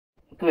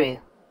Gru,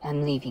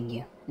 I'm leaving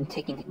you and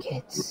taking the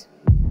kids.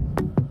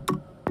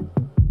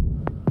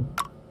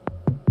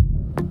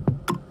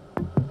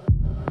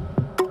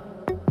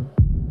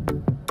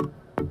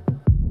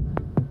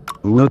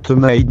 What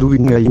am I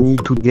doing? I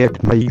need to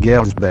get my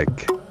girls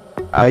back.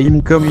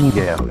 I'm coming,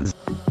 girls.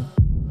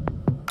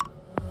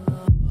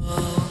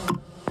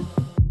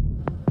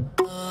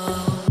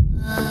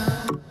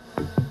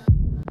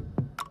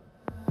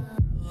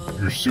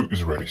 Your suit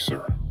is ready,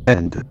 sir.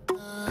 And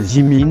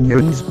the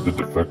minions? The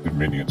defective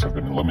minions have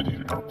been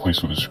eliminated and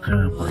replaced with a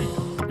superior breed,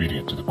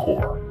 obedient to the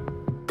core.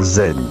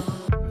 Then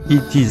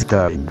it is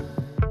time.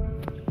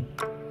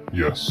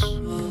 Yes.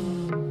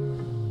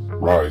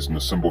 Rise and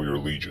assemble your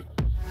legion.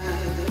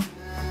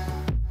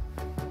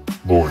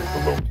 Lord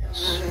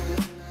Felonius.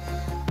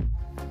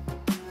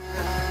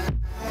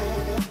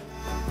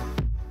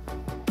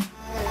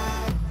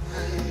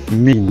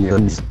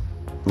 Minions.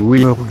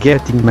 We're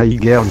getting my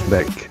girls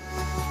back.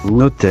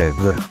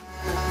 Whatever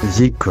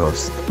the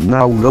cost.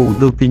 Now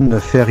load up in a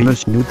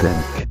furious new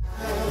tank.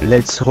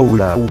 Let's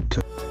roll out.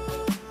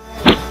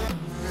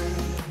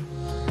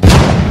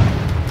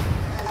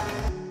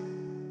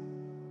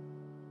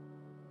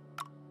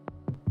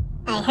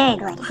 I heard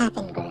what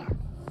happened, Gru.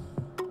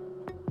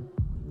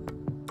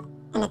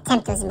 An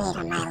attempt was made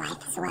on my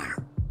life as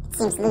well. It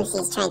seems Lucy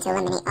is trying to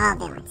eliminate all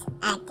villains,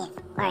 active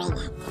or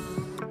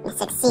inactive. We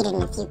succeeded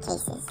in a few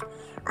cases,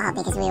 all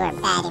because we were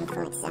bad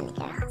influences on the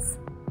girls.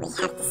 We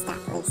have to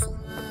stop Lucy,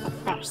 but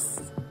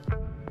first,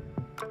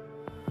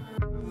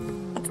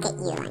 let's get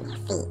you on your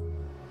feet.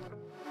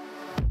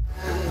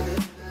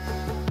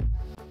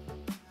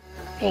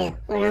 Gru,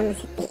 we're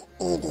almost at the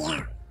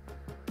ADL.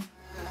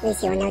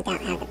 Lucy will no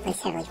doubt have the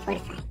place heavily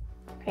fortified.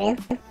 Gru?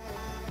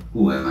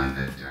 Who am I,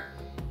 Victor?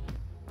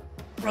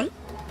 What?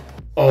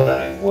 All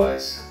that I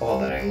was, all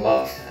that I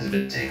loved, has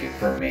been taken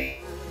from me.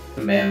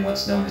 The man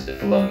once known as the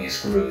Felonious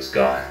Gru is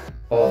gone.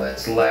 All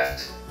that's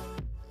left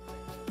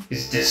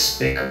is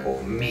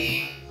despicable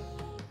me.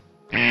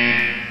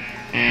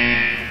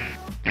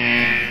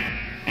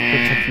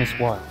 Protect Miss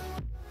Wilde.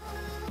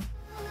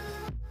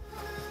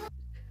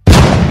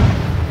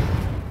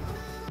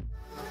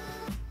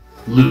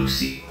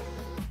 Lucy.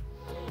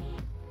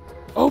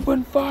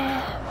 Open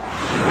fire!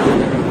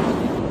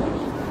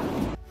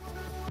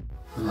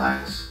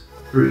 Relax.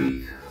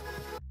 Breathe.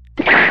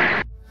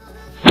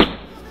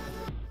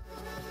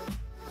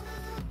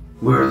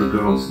 Where are the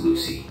girls,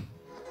 Lucy?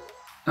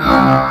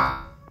 Ah!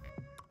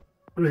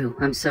 Gru,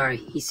 I'm sorry.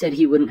 He said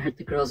he wouldn't hurt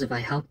the girls if I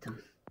helped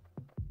him.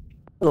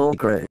 Oh,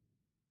 Gru.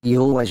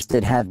 You always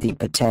did have the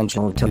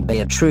potential to be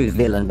a true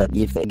villain, but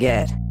you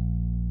forget.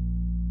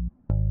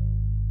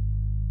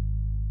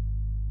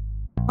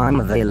 I'm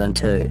a villain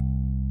too.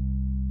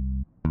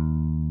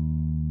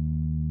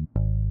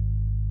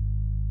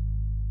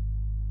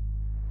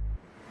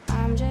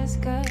 I'm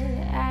just good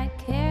at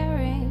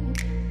caring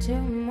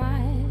too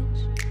much.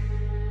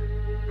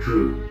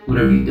 True. What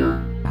have you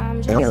done?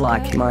 You're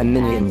like my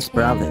minions,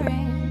 brother.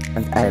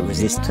 And I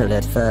resisted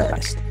at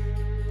first,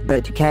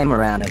 but you came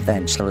around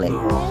eventually.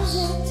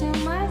 Girls.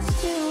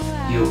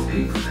 You'll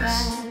pay for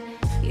this.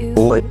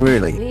 Oh,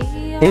 really?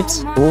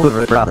 It's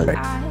over, brother.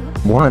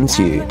 Once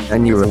you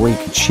and your weak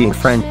cheek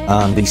friend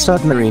and the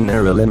submarine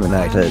are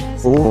eliminated,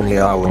 only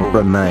I will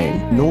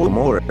remain. No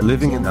more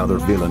living in other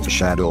villains'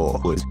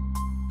 shadows.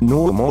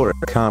 No more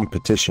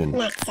competition.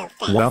 Not so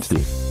fast.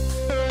 Wealthy.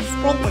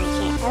 Squid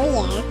launcher,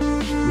 oh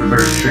yeah.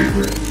 Reverse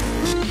trigger.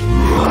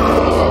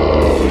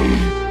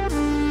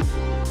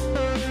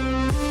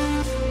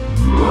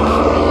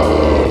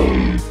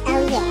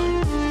 Oh yeah.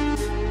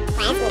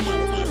 Plasma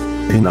gun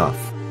time. Enough.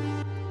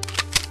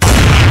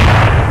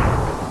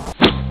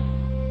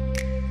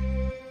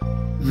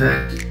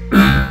 That.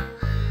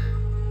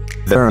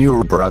 They're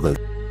your brother.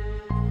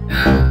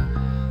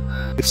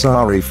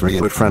 Sorry for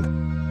your friend.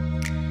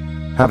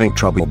 Having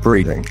trouble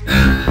breathing.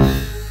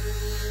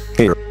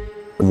 Here.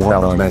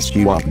 While I mess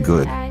you up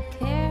good.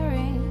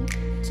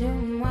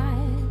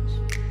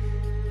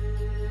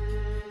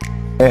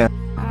 Yeah.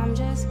 I'm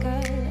just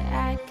good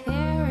at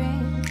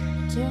caring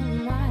too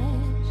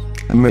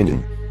much. A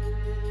minion.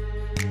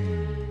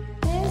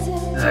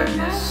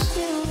 Agnes.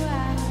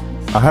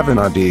 I have an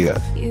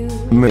idea.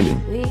 Minion.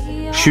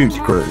 Shoot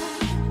Gru.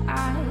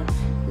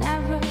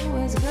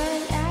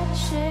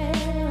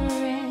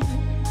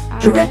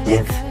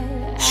 Directive.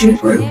 Shoot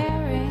Gru.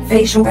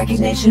 Facial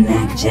recognition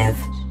active.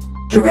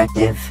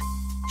 Directive.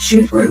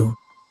 Shoot Gru.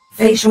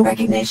 Facial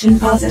recognition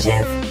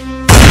positive.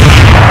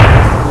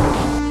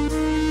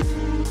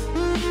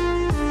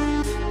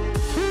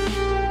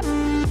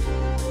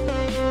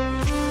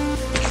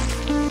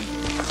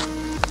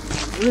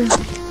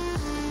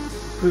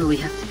 Gru, we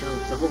have to go.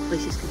 The whole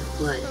place is gonna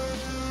flood.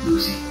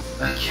 Lucy,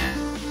 I can't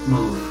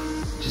move.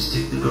 Just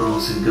take the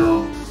girls and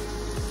go.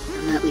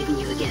 I'm not leaving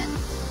you again.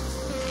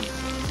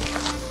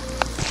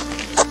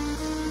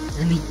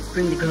 Let me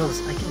bring the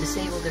girls. I can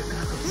disable their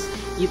goggles.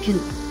 You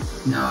can...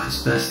 No,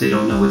 it's best they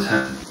don't know what's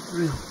happening.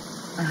 Gru,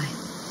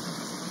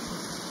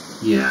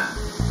 Yeah,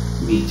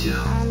 me too.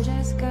 I'm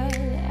just good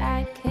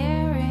at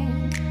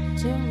caring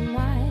too much.